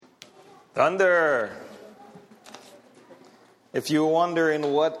Thunder. If you're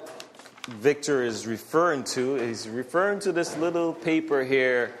wondering what Victor is referring to, he's referring to this little paper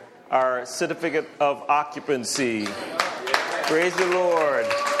here, our certificate of occupancy. Praise the Lord.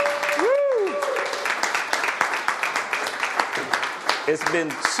 Woo! It's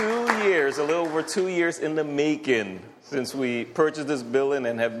been 2 years, a little over 2 years in the making since we purchased this building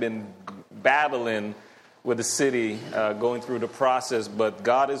and have been battling with the city, going through the process. But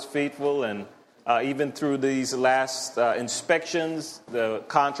God is faithful, and even through these last inspections, the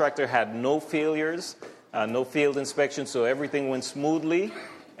contractor had no failures, no failed inspections, so everything went smoothly.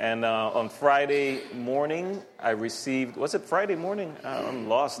 And on Friday morning, I received, was it Friday morning? I'm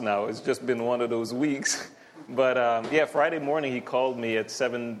lost now. It's just been one of those weeks. But Friday morning, he called me at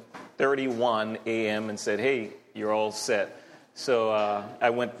 7:31 a.m. and said, hey, you're all set. So I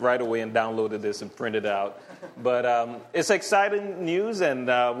went right away and downloaded this and printed it out. But it's exciting news, and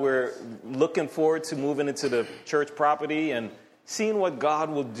we're looking forward to moving into the church property and seeing what God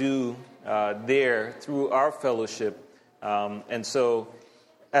will do there through our fellowship. And so,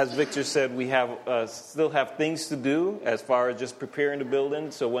 as Victor said, we have still have things to do as far as just preparing the building.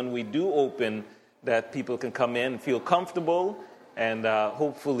 So when we do open, that people can come in and feel comfortable and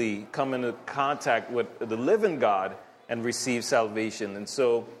hopefully come into contact with the living God and receive salvation. And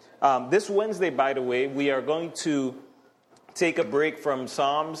so this Wednesday, by the way, we are going to take a break from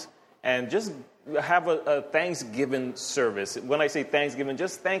Psalms and just have a Thanksgiving service. When I say Thanksgiving,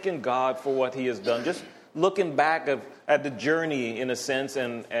 just thanking God for what He has done, just looking back at the journey in a sense.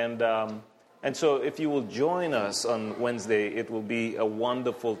 And so if you will join us on Wednesday, it will be a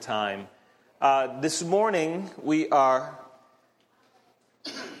wonderful time. This morning, we are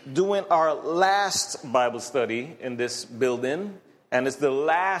doing our last Bible study in this building, and it's the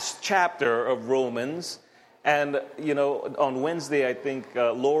last chapter of Romans. And, you know, on Wednesday, I think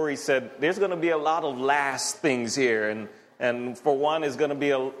Lori said there's going to be a lot of last things here. And for one, it's going to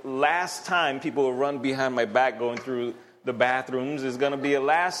be a last time people will run behind my back going through the bathrooms. It's going to be a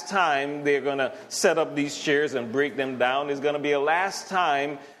last time they're going to set up these chairs and break them down. It's going to be a last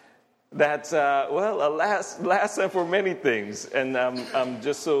time that's, a last time for many things. And I'm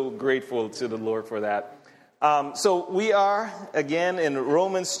just so grateful to the Lord for that. So we are, again, in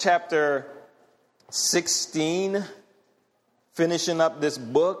Romans chapter 16, finishing up this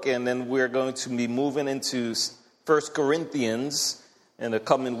book, and then we're going to be moving into 1 Corinthians in the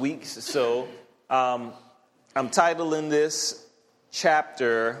coming weeks. So I'm titling this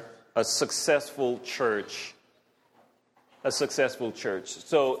chapter, A Successful Church. A successful church.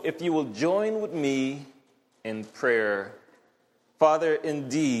 So if you will join with me in prayer. Father,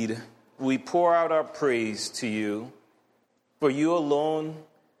 indeed, we pour out our praise to you. For you alone,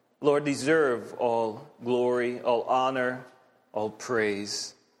 Lord, deserve all glory, all honor, all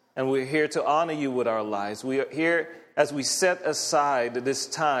praise. And we're here to honor you with our lives. We are here as we set aside this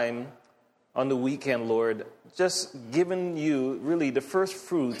time on the weekend, Lord, just giving you really the first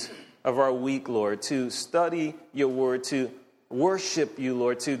fruit of our week, Lord, to study your word, to worship you,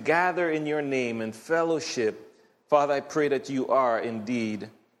 Lord, to gather in your name and fellowship. Father, I pray that you are indeed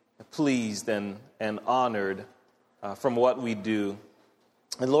pleased and honored from what we do.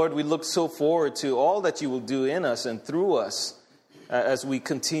 And Lord, we look so forward to all that you will do in us and through us as we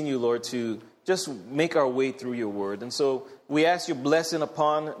continue, Lord, to just make our way through your word. And so we ask your blessing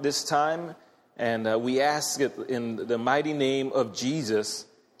upon this time, and we ask it in the mighty name of Jesus.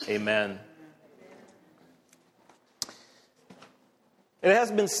 Amen. It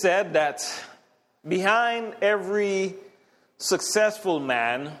has been said that behind every successful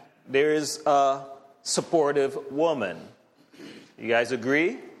man, there is a supportive woman. You guys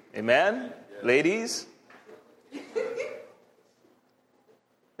agree? Amen? Yeah. Ladies?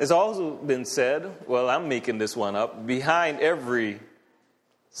 It's also been said, well, I'm making this one up, behind every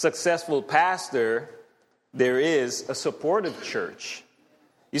successful pastor, there is a supportive church.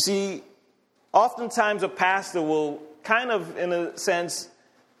 You see, oftentimes a pastor will kind of, in a sense,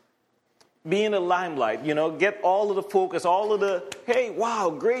 be in the limelight, you know, get all of the focus, all of the, hey, wow,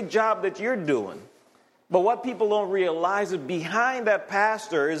 great job that you're doing. But what people don't realize is behind that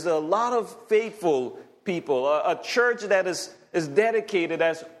pastor is a lot of faithful people, a church that is dedicated,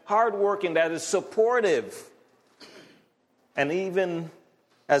 that's hardworking, that is supportive. And even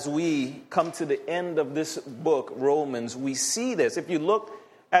as we come to the end of this book, Romans, we see this. If you look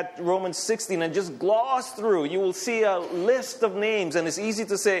at Romans 16 and just gloss through, you will see a list of names. And it's easy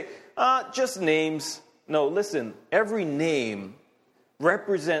to say, just names. No, listen, every name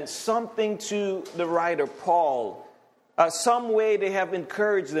represents something to the writer, Paul. Some way they have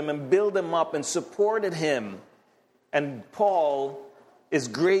encouraged them and built them up and supported him. And Paul is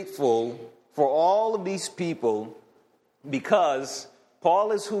grateful for all of these people because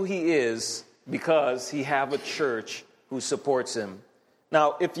Paul is who he is, because he have a church who supports him.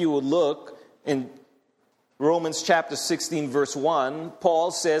 Now, if you would look in Romans chapter 16, verse 1,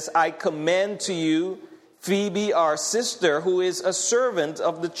 Paul says, I commend to you Phoebe, our sister, who is a servant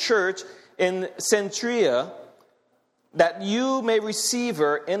of the church in Cenchrea, that you may receive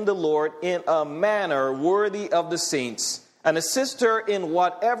her in the Lord in a manner worthy of the saints, and assist her in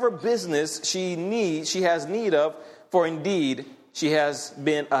whatever business she has need of, for indeed she has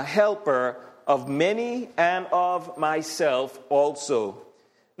been a helper of many and of myself also.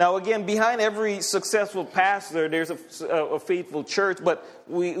 Now again, behind every successful pastor, there's a faithful church, but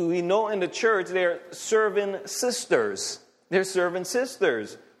we know in the church they're serving sisters. They're serving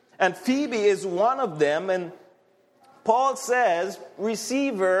sisters. And Phoebe is one of them, and Paul says,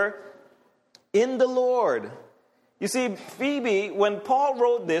 receive her in the Lord. You see, Phoebe, when Paul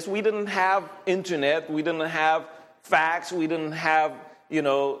wrote this, we didn't have internet, we didn't have fax, we didn't have,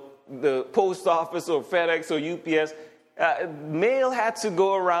 the post office or FedEx or UPS. Mail had to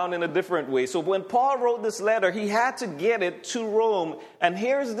go around in a different way. So when Paul wrote this letter, he had to get it to Rome. And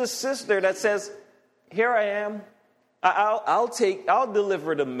here's this sister that says, here I am. I'll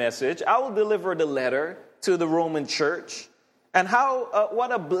deliver the message. I will deliver the letter to the Roman church. And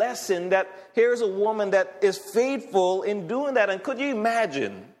what a blessing that here's a woman that is faithful in doing that. And could you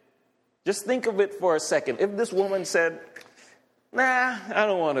imagine? Just think of it for a second. If this woman said, nah, I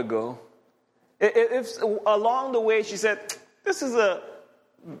don't want to go. If along the way she said,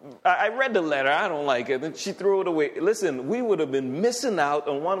 I read the letter, I don't like it, and she threw it away. Listen, we would have been missing out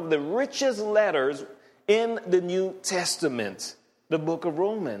on one of the richest letters in the New Testament, the book of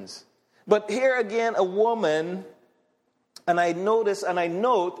Romans. But here again, a woman, and I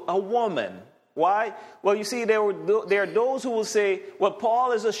note a woman. Why? Well, you see, there are those who will say, well,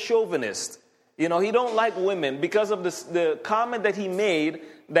 Paul is a chauvinist. He don't like women because of the comment that he made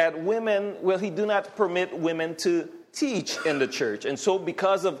that he do not permit women to teach in the church. And so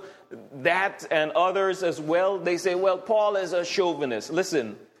because of that and others as well, they say, well, Paul is a chauvinist.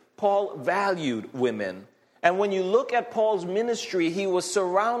 Listen, Paul valued women. And when you look at Paul's ministry, he was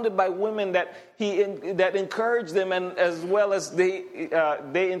surrounded by women that encouraged them, and as well as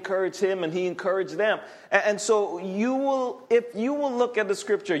they encouraged him and he encouraged them. And so if you will look at the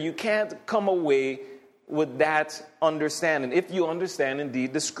scripture, you can't come away with that understanding, if you understand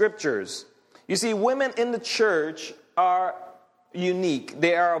indeed the scriptures. You see, women in the church are unique.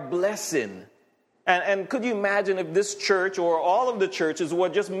 They are a blessing. And could you imagine if this church or all of the churches were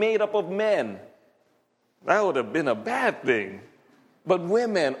just made up of men? That would have been a bad thing. But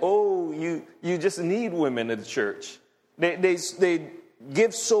women, you just need women in the church. They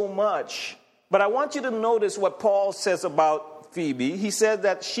give so much. But I want you to notice what Paul says about Phoebe. He said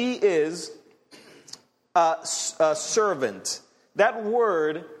that she is a servant. That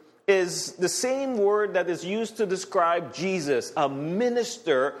word is the same word that is used to describe Jesus, a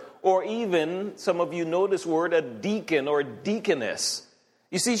minister, or even, some of you know this word, a deacon or deaconess.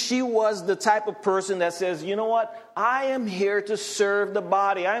 You see, she was the type of person that says, you know what? I am here to serve the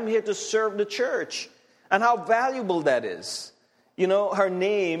body. I'm here to serve the church. And how valuable that is. Her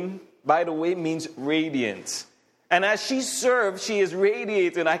name, by the way, means radiant. And as she serves, she is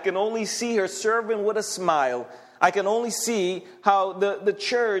radiating. I can only see her serving with a smile. I can only see how the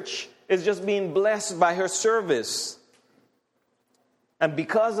church is just being blessed by her service. And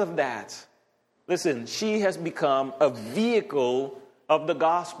because of that, listen, she has become a vehicle of the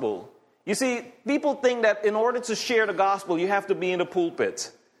gospel. You see, people think that in order to share the gospel, you have to be in the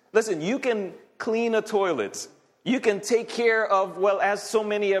pulpit. Listen, you can clean a toilet. You can take care of, as so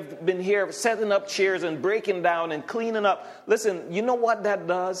many have been here, setting up chairs and breaking down and cleaning up. Listen, you know what that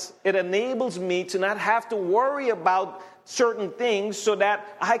does? It enables me to not have to worry about certain things so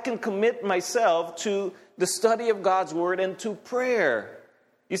that I can commit myself to the study of God's word and to prayer.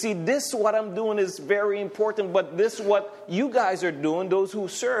 You see, what I'm doing is very important, but what you guys are doing, those who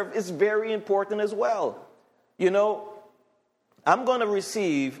serve, is very important as well. I'm going to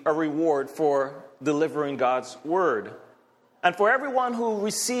receive a reward for delivering God's word. And for everyone who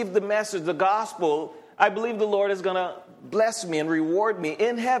received the message, the gospel, I believe the Lord is going to bless me and reward me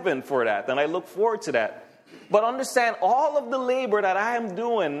in heaven for that. And I look forward to that. But understand, all of the labor that I am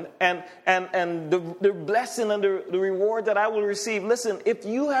doing and the blessing and the reward that I will receive. Listen, if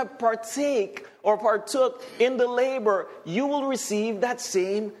you have partook in the labor, you will receive that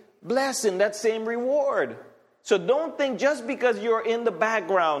same blessing, that same reward. So don't think just because you're in the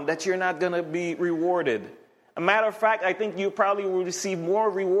background that you're not going to be rewarded. A matter of fact, I think you probably will receive more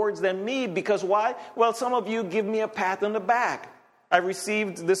rewards than me because why? Well, some of you give me a pat on the back. I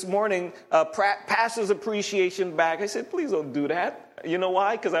received this morning a pastor's appreciation bag. I said, please don't do that. You know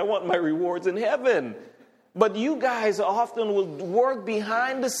why? Because I want my rewards in heaven. But you guys often will work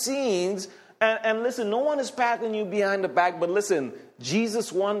behind the scenes. And listen, no one is patting you behind the back. But listen,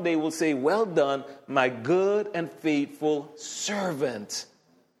 Jesus one day will say, well done, my good and faithful servant.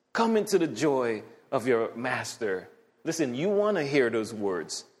 Come into the joy of your master. Listen, you want to hear those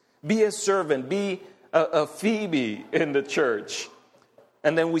words. Be a servant. Be a Phoebe in the church.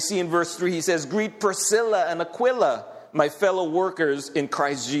 And then we see in verse 3, he says, greet Priscilla and Aquila, my fellow workers in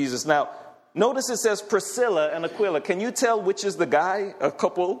Christ Jesus. Now, notice it says Priscilla and Aquila. Can you tell which is the guy, a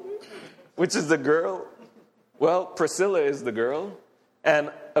couple? Which is the girl? Well, Priscilla is the girl.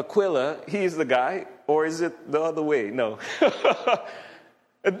 And Aquila, he's the guy. Or is it the other way? No.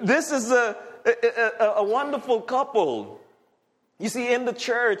 This is a wonderful couple. You see, in the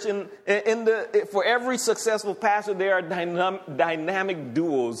church, for every successful pastor, there are dynamic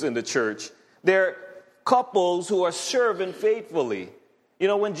duos in the church. There are couples who are serving faithfully. You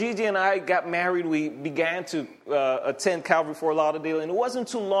know, when Gigi and I got married, we began to attend Calvary Fort Lauderdale, and it wasn't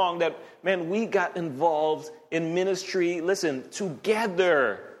too long that, man, we got involved in ministry, listen,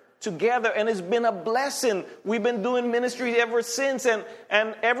 together, and it's been a blessing. We've been doing ministry ever since, and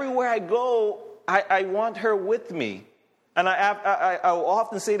everywhere I go, I want her with me. And I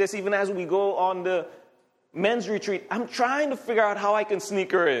often say this even as we go on the men's retreat. I'm trying to figure out how I can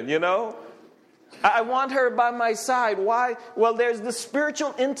sneak her in, you know? I want her by my side. Why? Well, there's the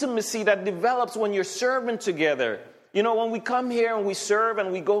spiritual intimacy that develops when you're serving together. You know, when we come here and we serve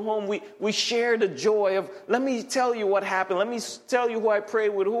and we go home, we share the joy of, let me tell you what happened. Let me tell you who I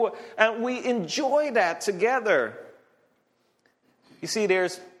prayed with, and we enjoy that together. You see,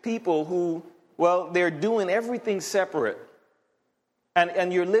 there's people who, well, they're doing everything separate.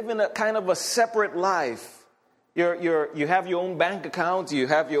 And you're living a kind of a separate life. You have your own bank account, you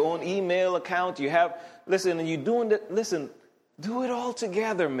have your own email account, and you're doing that. Listen, do it all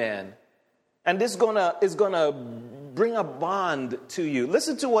together, man. And this is gonna bring a bond to you.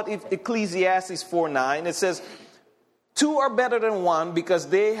 Listen to what Ecclesiastes 4:9, it says, two are better than one because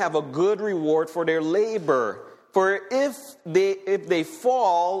they have a good reward for their labor. For if they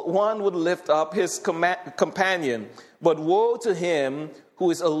fall, one would lift up his companion. But woe to him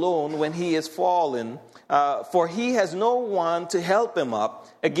who is alone when he is fallen, for he has no one to help him up.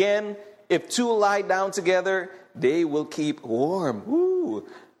 Again, if two lie down together, they will keep warm. Woo.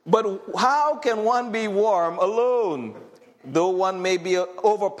 But how can one be warm alone? Though one may be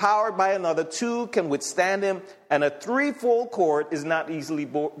overpowered by another, two can withstand him, and a threefold cord is not easily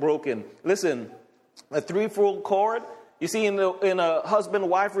broken. Listen, a threefold cord, you see, in a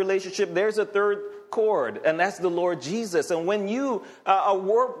husband-wife relationship, there's a third cord, and that's the Lord Jesus. And when you are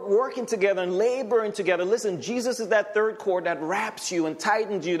working together and laboring together, listen, Jesus is that third cord that wraps you and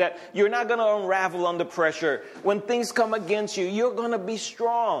tightens you, that you're not going to unravel under pressure. When things come against you, you're going to be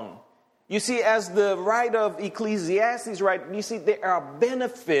strong. You see, as the writer of Ecclesiastes writes, you see, there are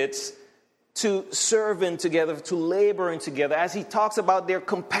benefits to serving together, to laboring together. As he talks about their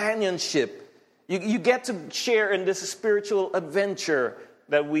companionship, you get to share in this spiritual adventure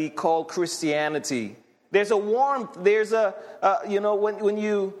that we call Christianity. There's a warmth. There's when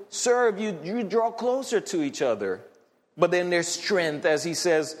you serve, you draw closer to each other. But then there's strength, as he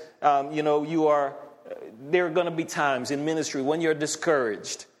says, there are going to be times in ministry when you're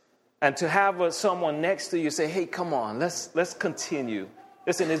discouraged. And to have someone next to you say, hey, come on, let's continue.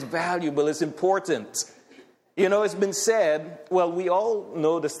 Listen, it's valuable, it's important. You know, it's been said, well, we all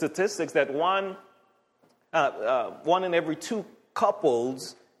know the statistics that one in every two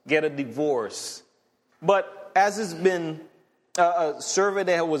couples get a divorce. But as it's been a survey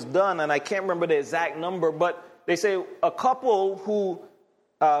that was done, and I can't remember the exact number, but they say a couple who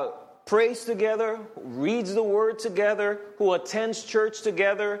prays together, reads the word together, who attends church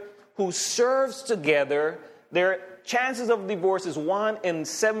together, who serves together, their chances of divorce is 1 in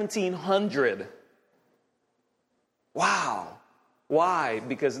 1,700. Wow. Why?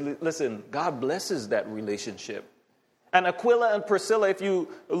 Because, listen, God blesses that relationship. And Aquila and Priscilla, if you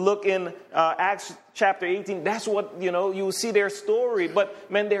look in Acts chapter 18, that's what, you will see their story. But,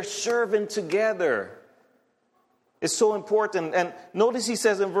 man, they're serving together. It's so important. And notice he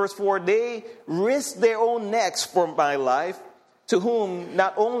says in verse 4, they risk their own necks for my life, to whom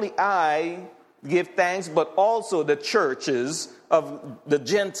not only I give thanks, but also the churches of the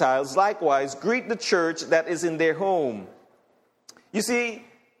Gentiles likewise greet the church that is in their home. You see,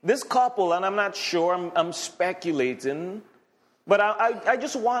 this couple, and I'm not sure, I'm speculating, but I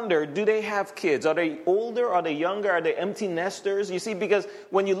just wonder, do they have kids? Are they older? Are they younger? Are they empty nesters? You see, because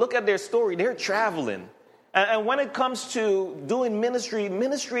when you look at their story, they're traveling. And when it comes to doing ministry,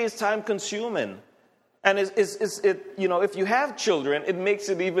 ministry is time consuming. And if you have children, it makes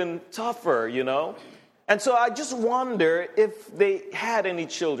it even tougher, And so I just wonder if they had any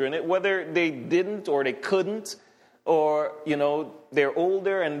children, whether they didn't or they couldn't, or, they're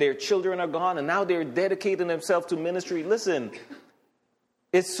older and their children are gone and now they're dedicating themselves to ministry. Listen,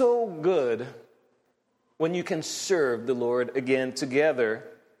 it's so good when you can serve the Lord again together.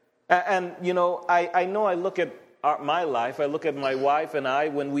 And I know I look at my life, I look at my wife and I,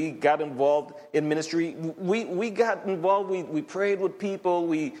 when we got involved in ministry, we got involved, we prayed with people,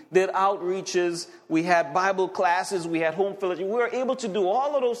 we did outreaches, we had Bible classes, we had home fellowship. We were able to do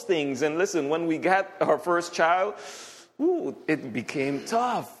all of those things. And listen, when we got our first child, it became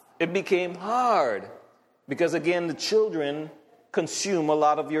tough. It became hard. Because again, the children consume a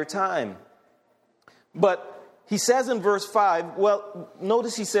lot of your time. But he says in verse 5,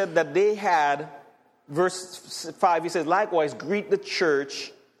 notice he said that they had, verse 5, he says, likewise, greet the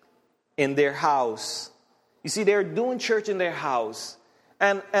church in their house. You see, they're doing church in their house.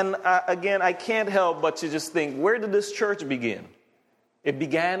 And again, I can't help but to just think, where did this church begin? It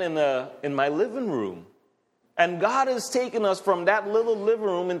began in my living room. And God has taken us from that little living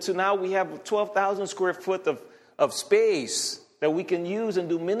room into now we have 12,000 square foot of space that we can use and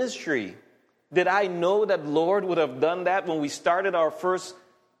do ministry. Did I know that Lord would have done that when we started our first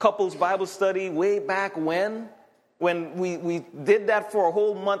couples Bible study way back when? When we did that for a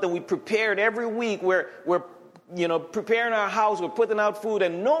whole month and we prepared every week. We're preparing our house, we're putting out food,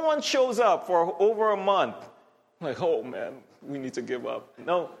 and no one shows up for over a month. Like, oh man, we need to give up.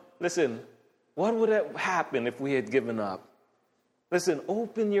 No, listen, what would have happened if we had given up? Listen,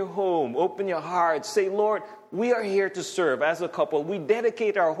 open your home, open your heart. Say, Lord, we are here to serve as a couple. We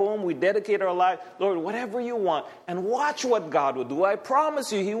dedicate our home, we dedicate our life. Lord, whatever you want. And watch what God will do. I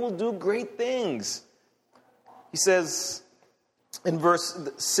promise you, he will do great things. He says in verse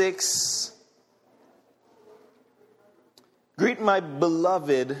 6, greet my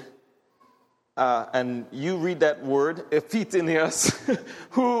beloved, and you read that word, Ephithenius,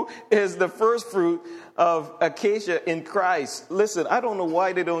 who is the first fruit of Acacia in Christ. Listen, I don't know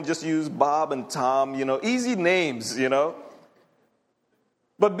why they don't just use Bob and Tom, easy names,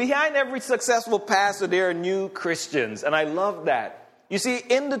 But behind every successful pastor, there are new Christians, and I love that. You see,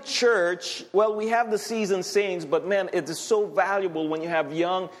 in the church, we have the seasoned saints, but man, it is so valuable when you have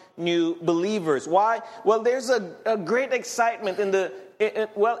young, new believers. Why? Well, there's a great excitement in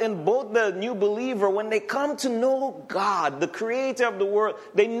both the new believer, when they come to know God, the creator of the world,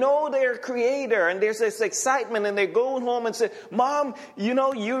 they know their creator, and there's this excitement, and they go home and say, Mom,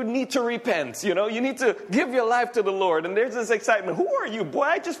 you need to repent, you need to give your life to the Lord, and there's this excitement. Who are you? Boy,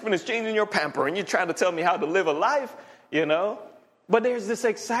 I just finished changing your pamper, and you're trying to tell me how to live a life, But there's this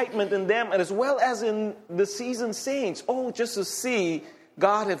excitement in them, and as well as in the seasoned saints. Just to see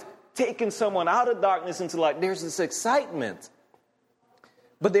God have taken someone out of darkness into light. There's this excitement.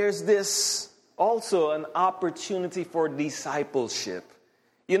 But there's this also an opportunity for discipleship.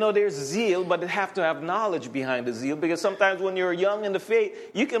 There's zeal, but it have to have knowledge behind the zeal. Because sometimes when you're young in the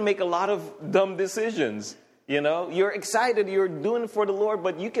faith, you can make a lot of dumb decisions. You're excited, you're doing it for the Lord,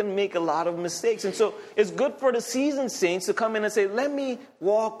 but you can make a lot of mistakes. And so it's good for the seasoned saints to come in and say, let me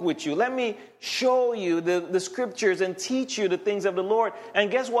walk with you. Let me show you the scriptures and teach you the things of the Lord.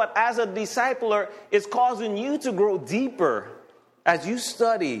 And guess what? As a discipler, it's causing you to grow deeper as you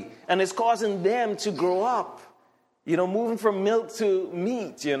study. And it's causing them to grow up, moving from milk to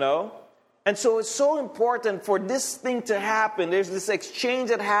meat, And so it's so important for this thing to happen. There's this exchange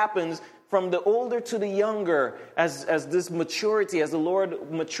that happens from the older to the younger, as this maturity, as the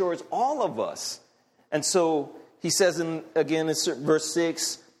Lord matures all of us. And so he says again in verse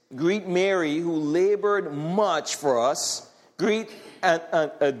 6, greet Mary, who labored much for us. Greet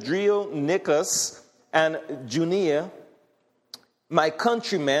Andronicus and Junia, my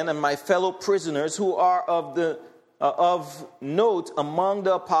countrymen and my fellow prisoners, who are of note among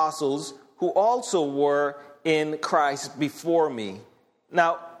the apostles, who also were in Christ before me.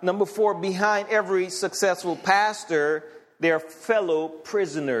 Now, number 4, behind every successful pastor, there are fellow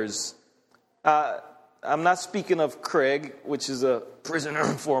prisoners. I'm not speaking of Craig, which is a prisoner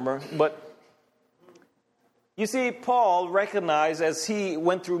former, but you see, Paul recognized as he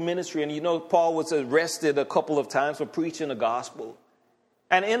went through ministry, and Paul was arrested a couple of times for preaching the gospel.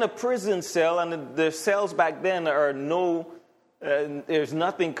 And in a prison cell, and the cells back then are there's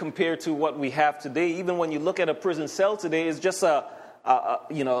nothing compared to what we have today. Even when you look at a prison cell today, it's just a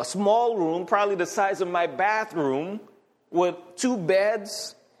small room, probably the size of my bathroom, with 2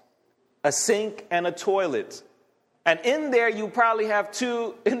 beds, a sink, and a toilet. And in there, you probably have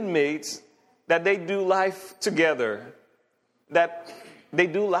 2 inmates that they do life together, that they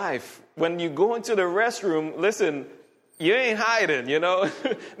do life. When you go into the restroom, listen, you ain't hiding,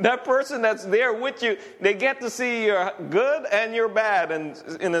 That person that's there with you, they get to see your good and your bad, and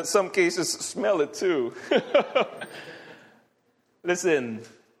in some cases, smell it too. Listen,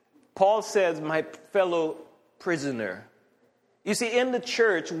 Paul says, my fellow prisoner. You see, in the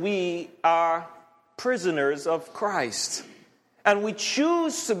church, we are prisoners of Christ. And we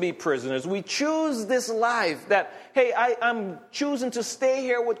choose to be prisoners. We choose this life that, hey, I'm choosing to stay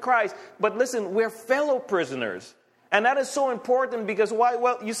here with Christ. But listen, we're fellow prisoners. And that is so important because why?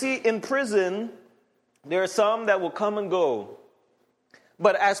 Well, you see, in prison, there are some that will come and go.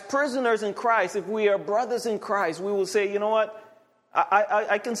 But as prisoners in Christ, if we are brothers in Christ, we will say, you know what?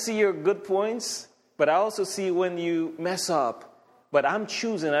 I can see your good points, but I also see when you mess up. But I'm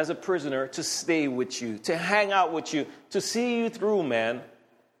choosing as a prisoner to stay with you, to hang out with you, to see you through, man.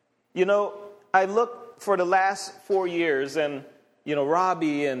 I look for the last 4 years, and,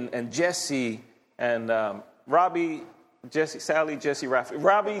 Robbie and Jesse, and Robbie, Jesse, Sally, Jesse, Rafi,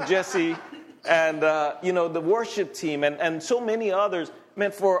 Robbie, Jesse, and, the worship team, and so many others.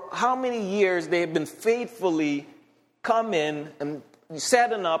 Man, for how many years they have been faithfully coming and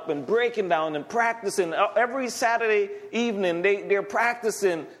setting up and breaking down and practicing. Every Saturday evening, they're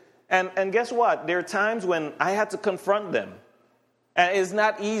practicing. And guess what? There are times when I had to confront them. And it's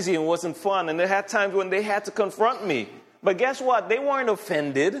not easy and wasn't fun. And there had times when they had to confront me. But guess what? They weren't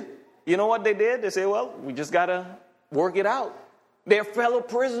offended. You know what they did? They say, well, we just got to work it out. They're fellow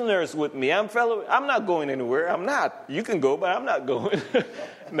prisoners with me. I'm not going anywhere. I'm not. You can go, but I'm not going.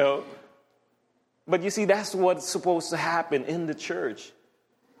 No. But you see, that's what's supposed to happen in the church.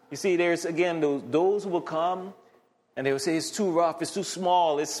 You see, there's, again, those who will come and they will say, it's too rough, it's too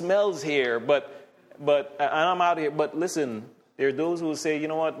small, it smells here, but I'm out here. But listen, there are those who will say, you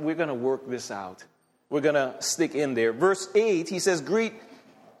know what, we're going to work this out. We're going to stick in there. Verse 8, he says, greet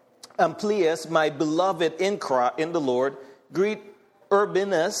Amplias, my beloved in the Lord. Greet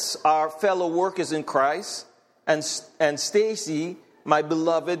Urbanus, our fellow workers in Christ. And Stacy, my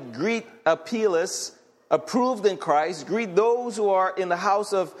beloved. Greet Apelles, approved in Christ. Greet those who are in the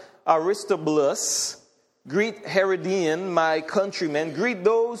house of Aristobulus. Greet Herodian, my countrymen. Greet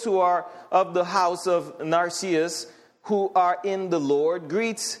those who are of the house of Narcissus, who are in the Lord.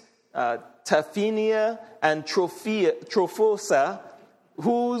 Greet Taphinia and Trophosa,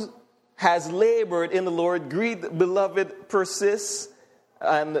 who has labored in the Lord. Greet beloved Persis,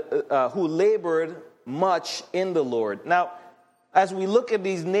 and who labored much in the Lord. Now, as we look at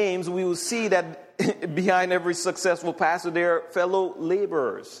these names, we will see that behind every successful pastor, there are fellow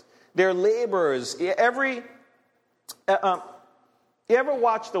laborers. They're laborers. You ever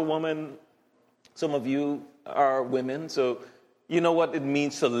watched a woman? Some of you are women, so you know what it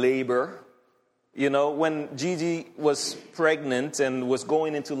means to labor. When Gigi was pregnant and was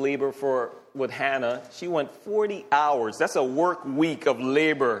going into labor with Hannah, she went 40 hours. That's a work week of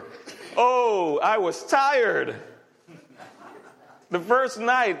labor. Oh, I was tired. The first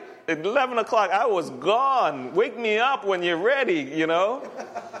night, at 11 o'clock, I was gone. Wake me up when you're ready,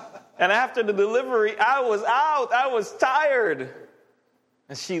 And after the delivery, I was out. I was tired.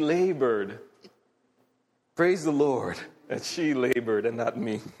 And she labored. Praise the Lord that she labored and not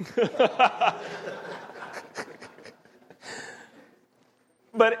me.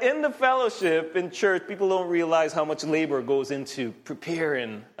 But in the fellowship, in church, people don't realize how much labor goes into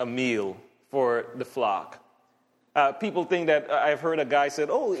preparing a meal for the flock. People think that I've heard a guy said,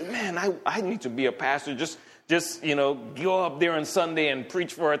 oh, man, I need to be a pastor. Just go up there on Sunday and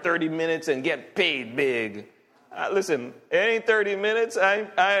preach for 30 minutes and get paid big. Listen, it ain't 30 minutes.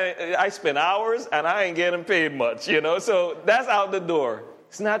 I spend hours and I ain't getting paid much, So that's out the door.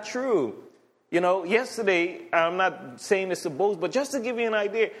 It's not true. Yesterday, I'm not saying this to boast, but just to give you an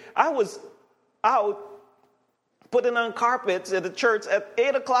idea, I was out putting on carpets at the church at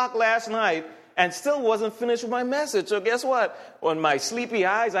 8 o'clock last night and still wasn't finished with my message. So guess what? On my sleepy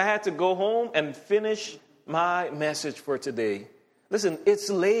eyes, I had to go home and finish my message for today. Listen, it's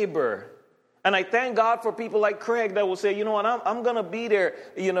labor. And I thank God for people like Craig that will say, you know what, I'm going to be there.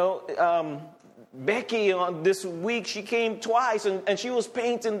 Becky on this week, she came twice and she was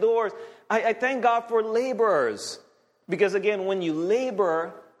painting doors. I thank God for laborers. Because again, when you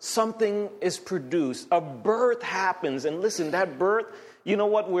labor, something is produced. A birth happens. And listen, that birth, you know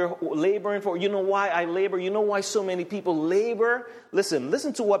what we're laboring for? You know why I labor? You know why so many people labor?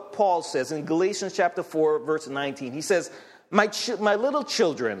 Listen to what Paul says in Galatians chapter 4, verse 19. He says, my little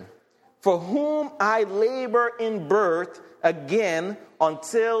children, for whom I labor in birth again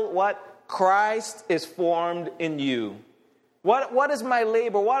until what? Christ is formed in you. What is my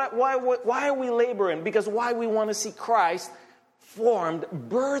labor? Why are we laboring? Because why we want to see Christ formed,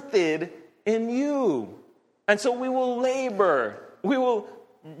 birthed in you. And so we will labor. We will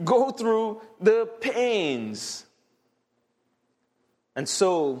go through the pains. And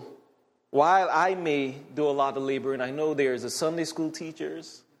so, while I may do a lot of labor, and I know there's the Sunday school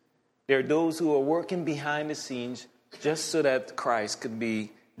teachers, there are those who are working behind the scenes just so that Christ could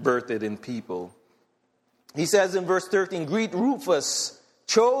be birthed in people. He says in verse 13, greet Rufus,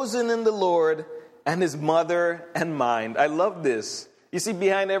 chosen in the Lord, and his mother and mine. I love this. You see,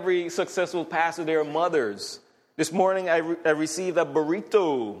 behind every successful pastor, there are mothers. This morning, I received a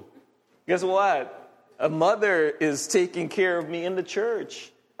burrito. Guess what? A mother is taking care of me in the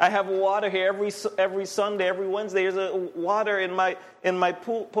church. I have water here every Sunday, every Wednesday. There's a water in my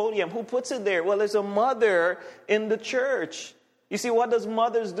podium. Who puts it there? Well, there's a mother in the church. You see, what does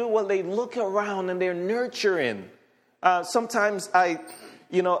mothers do? Well, they look around and they're nurturing. Sometimes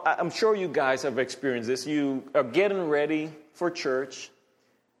I'm sure you guys have experienced this. You are getting ready for church,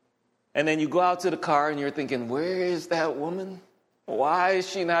 and then you go out to the car and you're thinking, where is that woman? Why is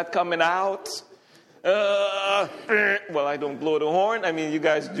she not coming out? Well, I don't blow the horn. I mean, you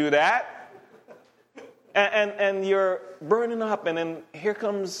guys do that. And you're burning up, and then here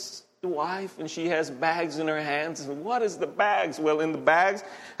comes the wife, and she has bags in her hands. And what is the bags? Well, in the bags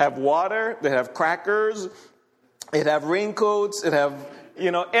have water, they have crackers, it have raincoats, it have,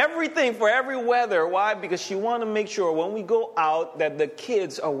 everything for every weather. Why? Because she wants to make sure when we go out that the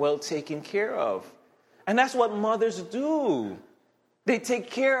kids are well taken care of. And that's what mothers do. They take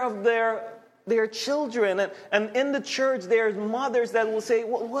care of their children. And in the church, there's mothers that will say,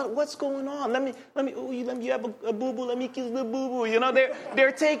 what's going on? Let me you have a boo-boo, let me kiss the boo-boo.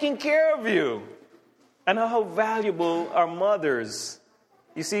 They're taking care of you. And how valuable are mothers.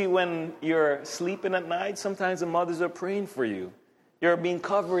 You see, when you're sleeping at night, sometimes the mothers are praying for you. You're being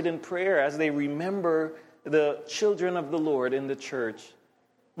covered in prayer as they remember the children of the Lord in the church.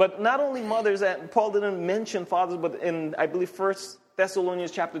 But not only mothers, and Paul didn't mention fathers, but in, I believe, 1 Thessalonians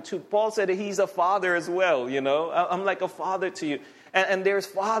chapter 2, Paul said that he's a father as well, I'm like a father to you. And there's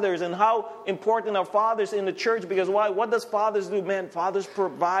fathers, and how important are fathers in the church? Because why? What does fathers do? Man, fathers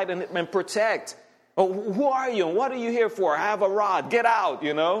provide and protect. Oh, who are you? And what are you here for? I have a rod. Get out,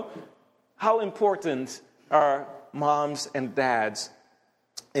 How important are moms and dads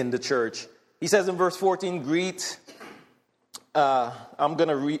in the church? He says in verse 14, greet. I'm going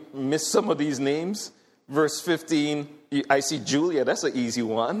to miss some of these names. Verse 15, I see Julia. That's an easy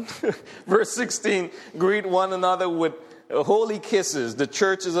one. Verse 16, greet one another with holy kisses. The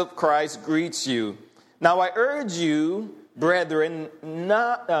churches of Christ greets you. Now I urge you, brethren,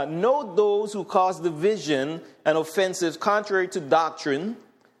 note those who cause division and offenses contrary to doctrine,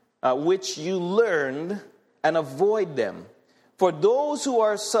 which you learned, and avoid them. For those who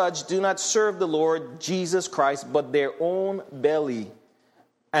are such do not serve the Lord Jesus Christ, but their own belly,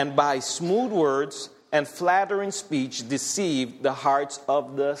 and by smooth words and flattering speech deceive the hearts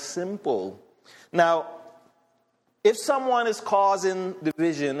of the simple. Now, if someone is causing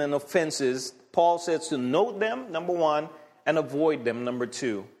division and offenses, Paul says to note them, number one, and avoid them, number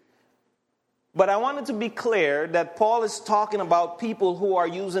two. But I wanted to be clear that Paul is talking about people who are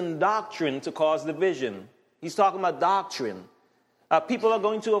using doctrine to cause division. He's talking about doctrine. People are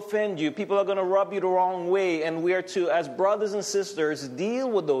going to offend you. People are going to rub you the wrong way. And we are to, as brothers and sisters,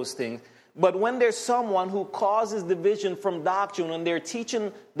 deal with those things. But when there's someone who causes division from doctrine, and they're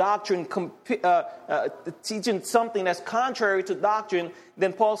teaching doctrine, teaching something that's contrary to doctrine,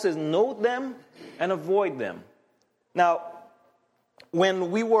 then Paul says, note them and avoid them. Now,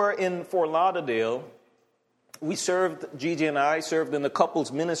 when we were in Fort Lauderdale, Gigi and I served in the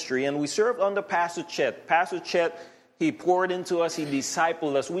couples ministry, and we served under Pastor Chet. Pastor Chet, he poured into us, he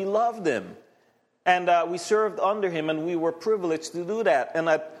discipled us. We loved him. And we served under him, and we were privileged to do that. And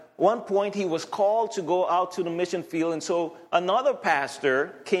at one point, he was called to go out to the mission field, and so another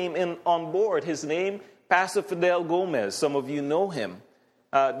pastor came in on board. His name, Pastor Fidel Gomez. Some of you know him.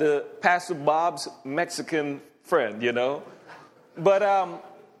 The Pastor Bob's Mexican friend, But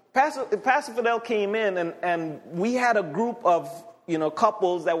Pastor Fidel came in, and we had a group of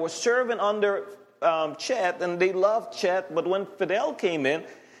couples that were serving under Chet, and they loved Chet. But when Fidel came in,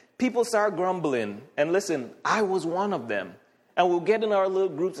 people started grumbling. And listen, I was one of them. And we'll get in our little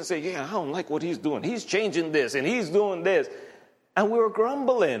groups and say, yeah, I don't like what he's doing. He's changing this, and he's doing this. And we were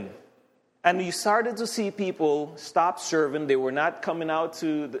grumbling. And you started to see people stop serving. They were not coming out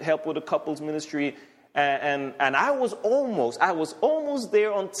to help with the couples ministry. And I was almost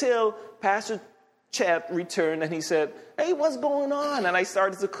there until Pastor chat returned, and he said, "Hey, what's going on?" And I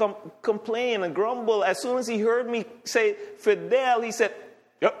started to complain and grumble. As soon as he heard me say Fidel, he said,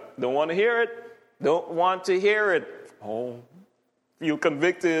 "Yep, don't want to hear it. Don't want to hear it." Oh, feel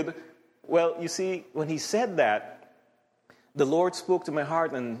convicted. Well, you see, when he said that, the Lord spoke to my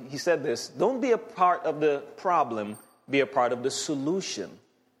heart, and he said this: don't be a part of the problem, be a part of the solution.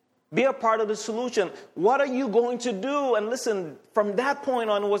 Be a part of the solution. What are you going to do? And listen, from that point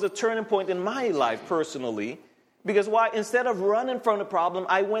on was a turning point in my life personally. Because why? Instead of running from the problem,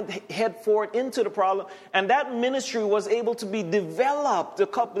 I went head forward into the problem. And that ministry was able to be developed, the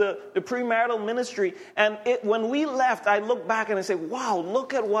premarital ministry. And when we left, I looked back and I said, wow,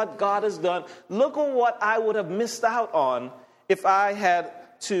 look at what God has done. Look at what I would have missed out on if I had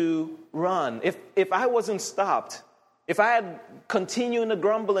to run, if I wasn't stopped. If I had continued the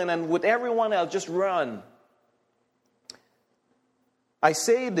grumbling and with everyone else just run. I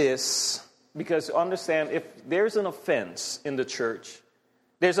say this because understand, if there's an offense in the church,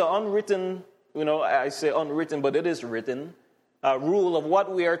 there's an unwritten, I say unwritten, but it is written, rule of what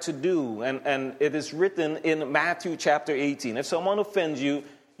we are to do. And it is written in Matthew chapter 18. If someone offends you,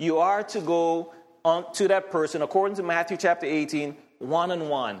 you are to go on to that person, according to Matthew chapter 18,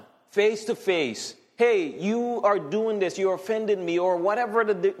 one-on-one, face-to-face. Hey, you are doing this, you're offending me, or whatever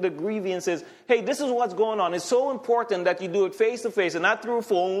the grievance is. Hey, this is what's going on. It's so important that you do it face-to-face and not through a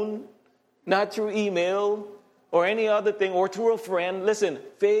phone, not through email, or any other thing, or through a friend. Listen,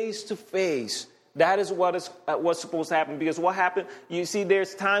 face-to-face. That is what's supposed to happen. Because what happened, you see,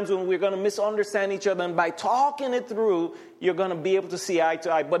 there's times when we're going to misunderstand each other, and by talking it through, you're going to be able to see eye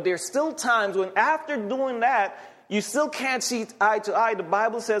to eye. But there's still times when after doing that, you still can't see eye to eye. The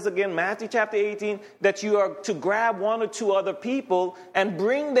Bible says again, Matthew chapter 18, that you are to grab one or two other people and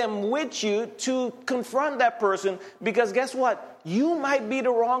bring them with you to confront that person. Because guess what? You might be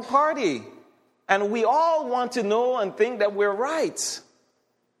the wrong party. And we all want to know and think that we're right.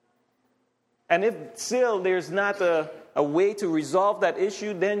 And if still there's not a way to resolve that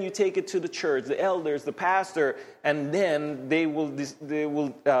issue, then you take it to the church, the elders, the pastor, and then they will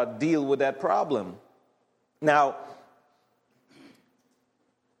deal with that problem. Now,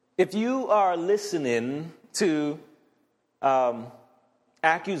 if you are listening to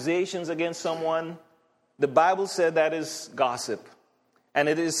accusations against someone, the Bible said that is gossip, and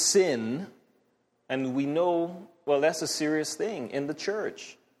it is sin, and we know, well, that's a serious thing in the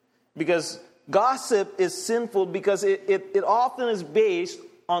church. Because gossip is sinful because it often is based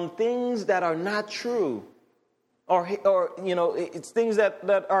on things that are not true. Or it's things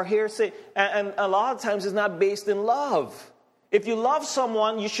that are hearsay. And a lot of times it's not based in love. If you love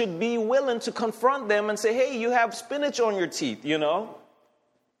someone, you should be willing to confront them and say, hey, you have spinach on your teeth,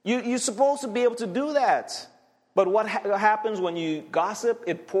 You're supposed to be able to do that. But what happens when you gossip?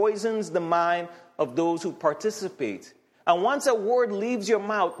 It poisons the mind of those who participate. And once a word leaves your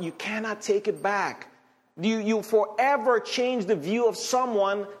mouth, you cannot take it back. You forever change the view of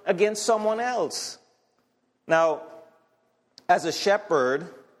someone against someone else. Now, as a shepherd,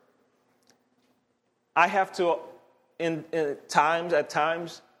 I have to, at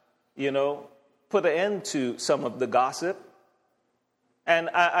times, put an end to some of the gossip. And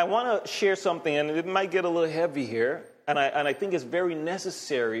I want to share something, and it might get a little heavy here, and I think it's very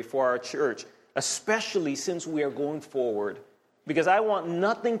necessary for our church, especially since we are going forward, because I want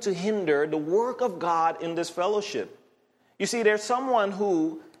nothing to hinder the work of God in this fellowship. You see, there's someone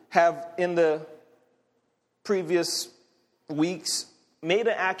who have, in the previous weeks, made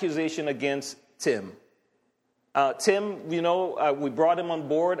an accusation against Tim. Tim, we brought him on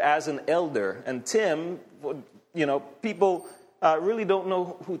board as an elder. And Tim, people really don't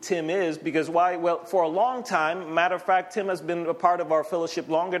know who Tim is because why? Well, for a long time, matter of fact, Tim has been a part of our fellowship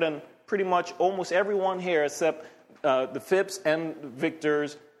longer than pretty much almost everyone here except the Phipps and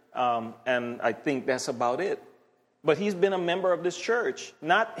Victors, and I think that's about it. But he's been a member of this church.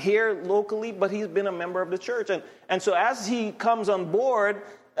 Not here locally, but he's been a member of the church. And so as he comes on board,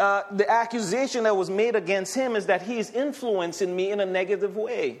 the accusation that was made against him is that he's influencing me in a negative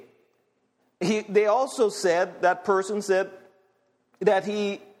way. They also said, that person said, that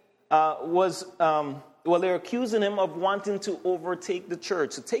he they're accusing him of wanting to overtake the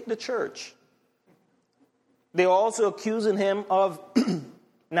church, to take the church. They're also accusing him of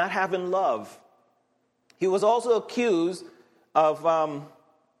not having love. He was also accused of,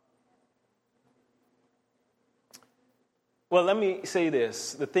 let me say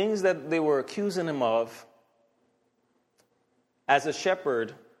this. The things that they were accusing him of, as a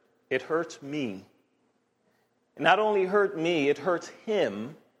shepherd, it hurts me. It not only hurt me, it hurts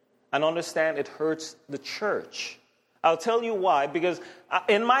him. And understand, it hurts the church. I'll tell you why. Because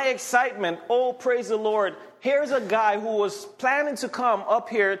in my excitement, oh, praise the Lord, here's a guy who was planning to come up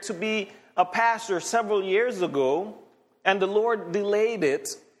here to be a pastor several years ago, and the Lord delayed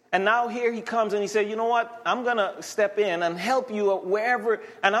it. And now here he comes and he said, you know what, I'm going to step in and help you wherever.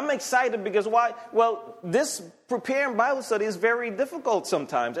 And I'm excited because why? Well, this preparing Bible study is very difficult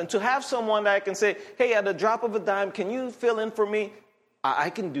sometimes. And to have someone that I can say, hey, at the drop of a dime, can you fill in for me? I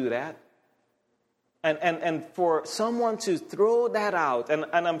can do that. And for someone to throw that out, and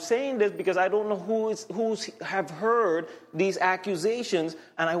I'm saying this because I don't know who's have heard these accusations,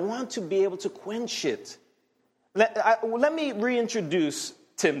 and I want to be able to quench it. Let me reintroduce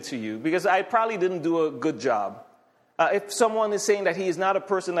Tim to you, because I probably didn't do a good job. If someone is saying that he is not a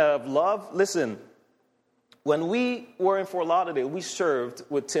person of love, listen, when we were in Fort Lauderdale, we served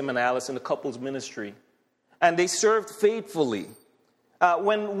with Tim and Alice in the couples ministry, and they served faithfully.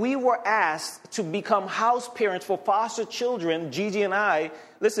 When we were asked to become house parents for foster children, Gigi and I,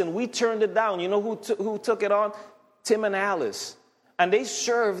 listen, we turned it down. You know who took it on? Tim and Alice. And they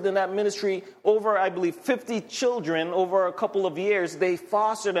served in that ministry over, I believe, 50 children over a couple of years. They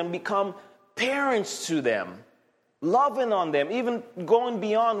fostered and become parents to them, loving on them, even going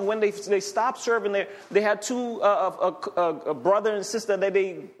beyond when they stopped serving there. They had a brother and sister that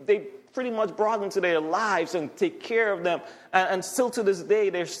they pretty much brought into their lives and take care of them. And still to this day,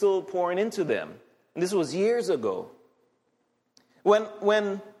 they're still pouring into them. And this was years ago.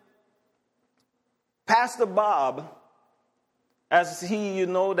 When Pastor Bob, as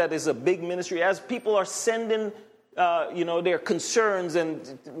that is a big ministry, as people are sending, their concerns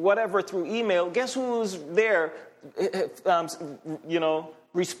and whatever through email, guess who's there,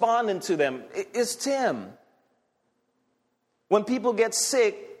 responding to them? It's Tim. When people get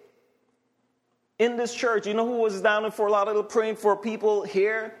sick in this church, you know who was down in Fort Lauderdale praying for people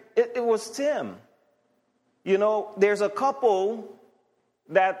here? It was Tim. There's a couple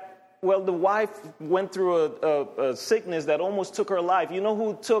that, the wife went through a sickness that almost took her life. You know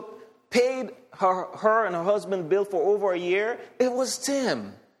who paid her and her husband bill for over a year? It was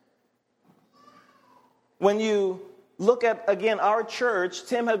Tim. When you look at, again, our church,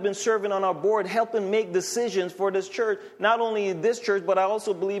 Tim has been serving on our board, helping make decisions for this church. Not only in this church, but I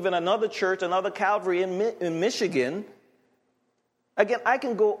also believe in another church, another Calvary in Michigan. Again, I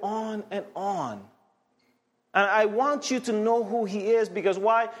can go on and on. And I want you to know who he is, because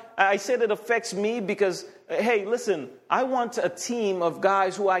why? I said it affects me because, hey, listen, I want a team of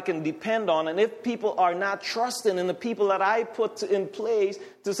guys who I can depend on. And if people are not trusting in the people that I put in place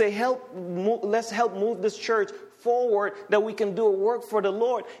to say, let's help move this church forward, that we can do a work for the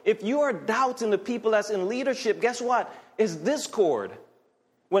Lord. If you are doubting the people that's in leadership, guess what? It's discord.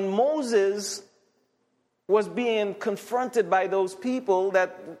 When Moses was being confronted by those people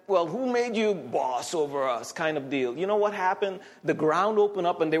that, who made you boss over us kind of deal. You know what happened? The ground opened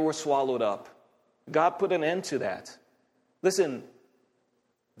up and they were swallowed up. God put an end to that. Listen,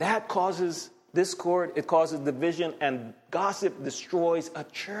 that causes discord, it causes division, and gossip destroys a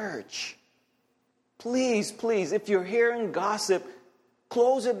church. Please, if you're hearing gossip,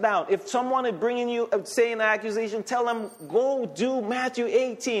 close it down. If someone is bringing you, saying an accusation, tell them, go do Matthew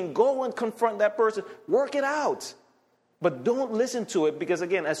 18. Go and confront that person. Work it out. But don't listen to it, because,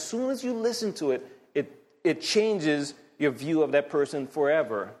 again, as soon as you listen to it, it changes your view of that person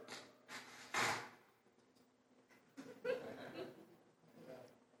forever.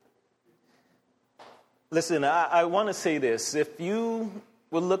 Listen, I want to say this. If you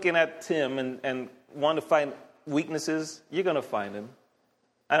were looking at Tim and want to find weaknesses, you're going to find them.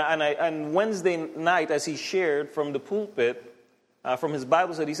 And Wednesday night, as he shared from the pulpit, from his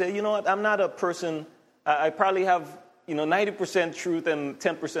Bible study, he said, you know what, I'm not a person, I probably have, 90% truth and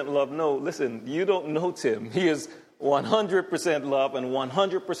 10% love. No, listen, you don't know Tim. He is 100% love and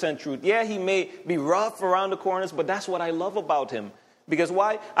 100% truth. Yeah, he may be rough around the corners, but that's what I love about him. Because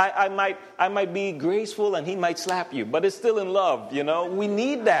why? I might be graceful and he might slap you, but it's still in love, We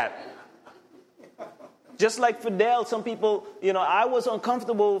need that. Just like Fidel, some people, I was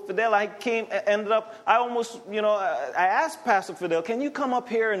uncomfortable with Fidel. I asked Pastor Fidel, can you come up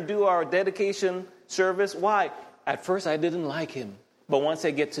here and do our dedication service? Why? At first, I didn't like him. But once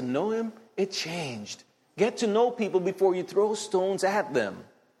I get to know him, it changed. Get to know people before you throw stones at them.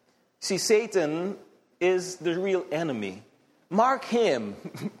 See, Satan is the real enemy. Mark him,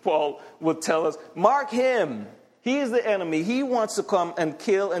 Paul would tell us. Mark him. He is the enemy. He wants to come and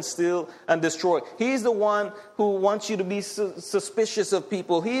kill and steal and destroy. He's the one who wants you to be suspicious of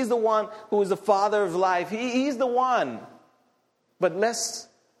people. He's the one who is the father of life. He's the one. But let's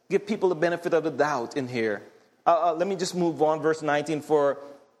give people the benefit of the doubt in here. Let me just move on. Verse 19. For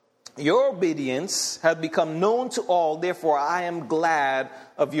Your obedience has become known to all, therefore I am glad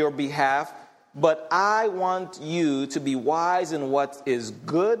of your behalf. But I want you to be wise in what is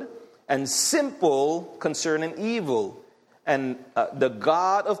good and simple concerning evil. And the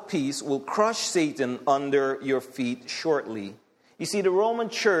God of peace will crush Satan under your feet shortly. You see, the Roman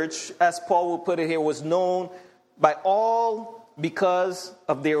church, as Paul will put it here, was known by all because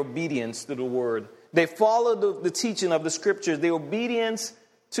of their obedience to the word. They followed the teaching of the scriptures. Their obedience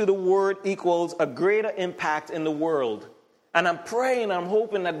to the word equals a greater impact in the world. And I'm praying, I'm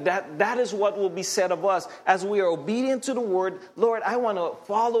hoping that is what will be said of us as we are obedient to the word. Lord, I want to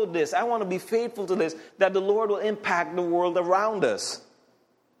follow this. I want to be faithful to this, that the Lord will impact the world around us.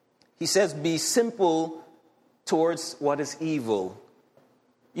 He says, be simple towards what is evil.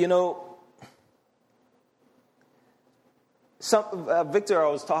 You know, Victor, I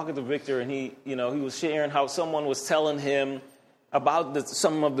was talking to Victor, and he was sharing how someone was telling him about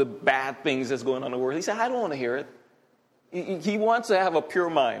some of the bad things that's going on in the world. He said, I don't want to hear it. He wants to have a pure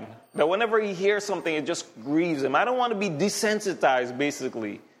mind. That whenever he hears something, it just grieves him. I don't want to be desensitized,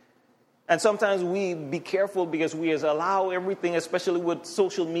 basically. And sometimes we be careful because we allow everything, especially with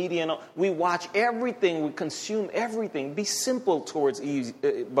social media, and we watch everything, we consume everything. Be simple towards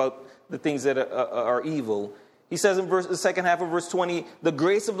about the things that are evil. He says in the second half of verse 20, the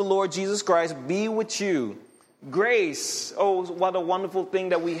grace of the Lord Jesus Christ be with you. Grace. Oh, what a wonderful thing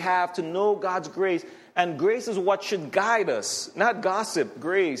that we have to know God's grace. And grace is what should guide us, not gossip,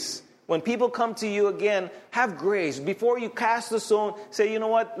 grace. When people come to you again, have grace. Before you cast the stone, say, you know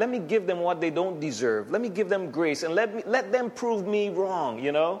what, let me give them what they don't deserve. Let me give them grace and let them prove me wrong,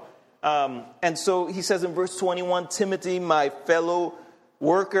 you know. And so he says in verse 21, Timothy, my fellow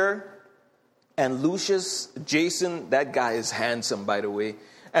worker, and Lucius, Jason, that guy is handsome, by the way.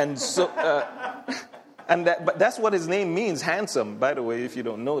 And so... but that's what his name means, handsome. By the way, if you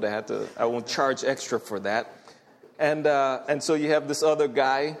don't know that, I won't charge extra for that. And so you have this other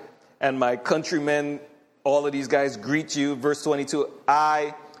guy, and my countrymen, all of these guys greet you. Verse 22,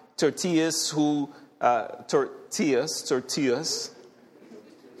 I, Tertius, who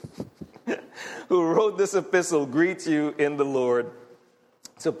wrote this epistle, greet you in the Lord.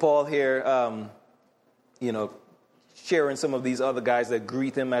 So Paul here, sharing some of these other guys that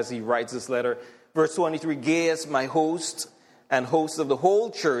greet him as he writes this letter. Verse 23, Gaius, my host and host of the whole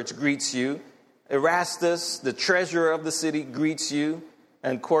church, greets you. Erastus, the treasurer of the city, greets you.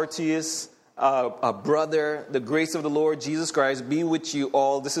 And Quartius, a brother, the grace of the Lord Jesus Christ be with you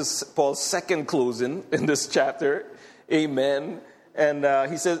all. This is Paul's second closing in this chapter. Amen.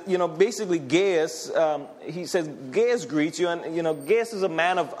 And he says, basically Gaius, he says, Gaius greets you. And, Gaius is a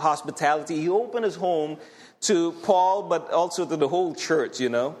man of hospitality. He opened his home to Paul, but also to the whole church,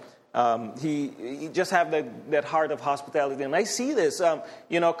 He just have that heart of hospitality. And I see this, a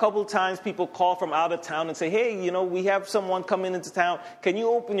couple of times people call from out of town and say, hey, we have someone coming into town. Can you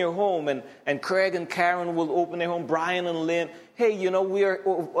open your home? And Craig and Karen will open their home. Brian and Lynn. Hey, we are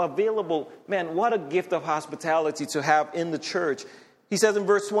available. Man, what a gift of hospitality to have in the church. He says in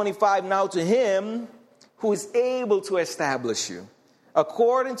verse 25, now to him who is able to establish you,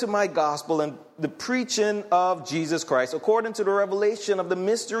 according to my gospel and the preaching of Jesus Christ, according to the revelation of the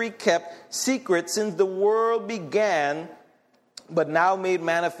mystery kept secret since the world began, but now made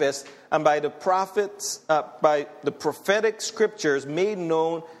manifest, and by the prophets, by the prophetic scriptures made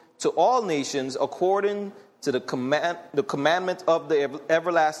known to all nations, according to the commandment of the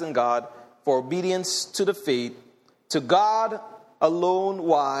everlasting God, for obedience to the faith. To God alone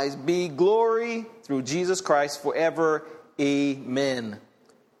wise be glory through Jesus Christ forever. Amen.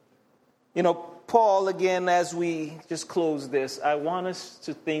 Paul, again, as we just close this, I want us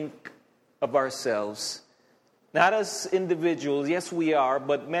to think of ourselves. Not as individuals, yes we are,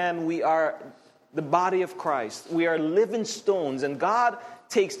 but man, we are the body of Christ. We are living stones, and God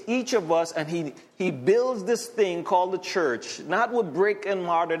takes each of us and He builds this thing called the church, not with brick and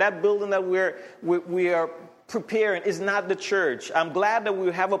mortar. That building that we are preparing is not the church. I'm glad that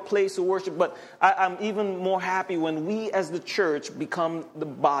we have a place to worship, but I'm even more happy when we as the church become the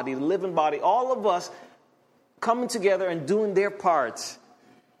body, the living body, all of us coming together and doing their parts.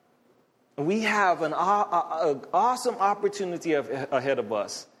 We have an awesome opportunity ahead of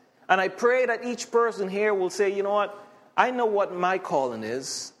us. And I pray that each person here will say, you know what, I know what my calling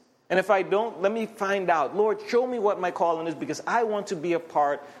is. And if I don't, let me find out. Lord, show me what my calling is, because I want to be a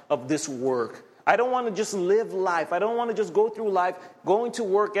part of this work. I don't want to just live life. I don't want to just go through life, going to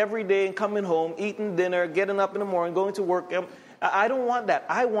work every day and coming home, eating dinner, getting up in the morning, going to work. I don't want that.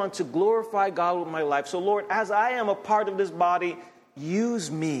 I want to glorify God with my life. So, Lord, as I am a part of this body,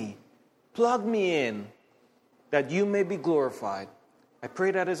 use me. Plug me in that you may be glorified. I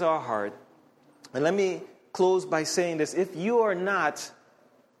pray that is our heart. And let me close by saying this. If you are not,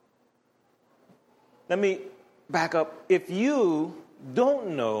 let me back up. If you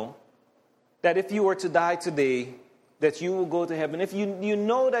don't know that if you were to die today, that you will go to heaven, if you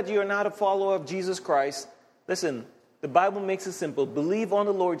know that you're not a follower of Jesus Christ, listen, the Bible makes it simple. Believe on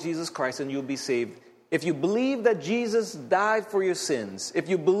the Lord Jesus Christ and you'll be saved. If you believe that Jesus died for your sins, if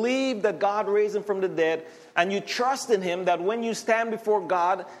you believe that God raised him from the dead, and you trust in him, that when you stand before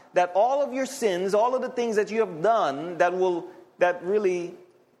God, that all of your sins, all of the things that you have done that really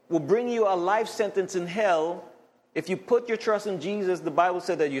will bring you a life sentence in hell, if you put your trust in Jesus, the Bible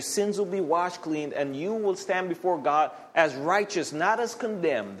said that your sins will be washed clean and you will stand before God as righteous, not as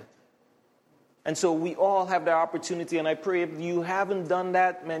condemned. And so we all have that opportunity, and I pray if you haven't done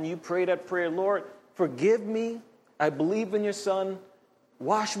that, man, you pray that prayer, Lord, forgive me. I believe in your Son.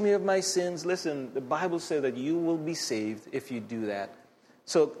 Wash me of my sins. Listen, the Bible says that you will be saved if you do that.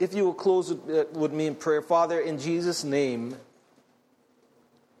 So if you will close with me in prayer. Father, in Jesus' name,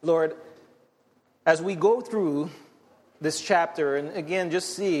 Lord, as we go through this chapter, and again,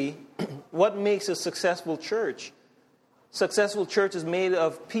 just see what makes a successful church. Successful church is made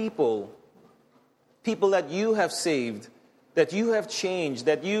of people that you have saved, that you have changed,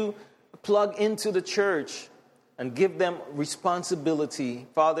 that you plug into the church and give them responsibility.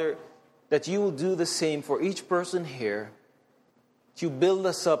 Father, that you will do the same for each person here. That you build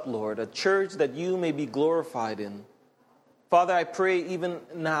us up, Lord, a church that you may be glorified in. Father, I pray even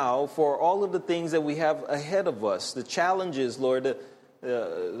now for all of the things that we have ahead of us, the challenges, Lord,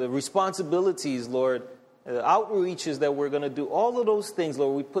 the responsibilities, Lord, the outreaches that we're going to do, all of those things,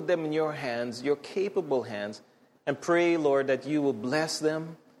 Lord, we put them in your hands, your capable hands, and pray, Lord, that you will bless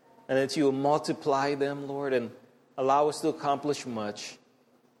them and that you will multiply them, Lord, and allow us to accomplish much.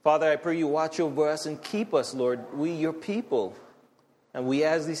 Father, I pray you watch over us and keep us, Lord, we your people. And we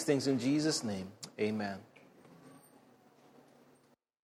ask these things in Jesus' name. Amen.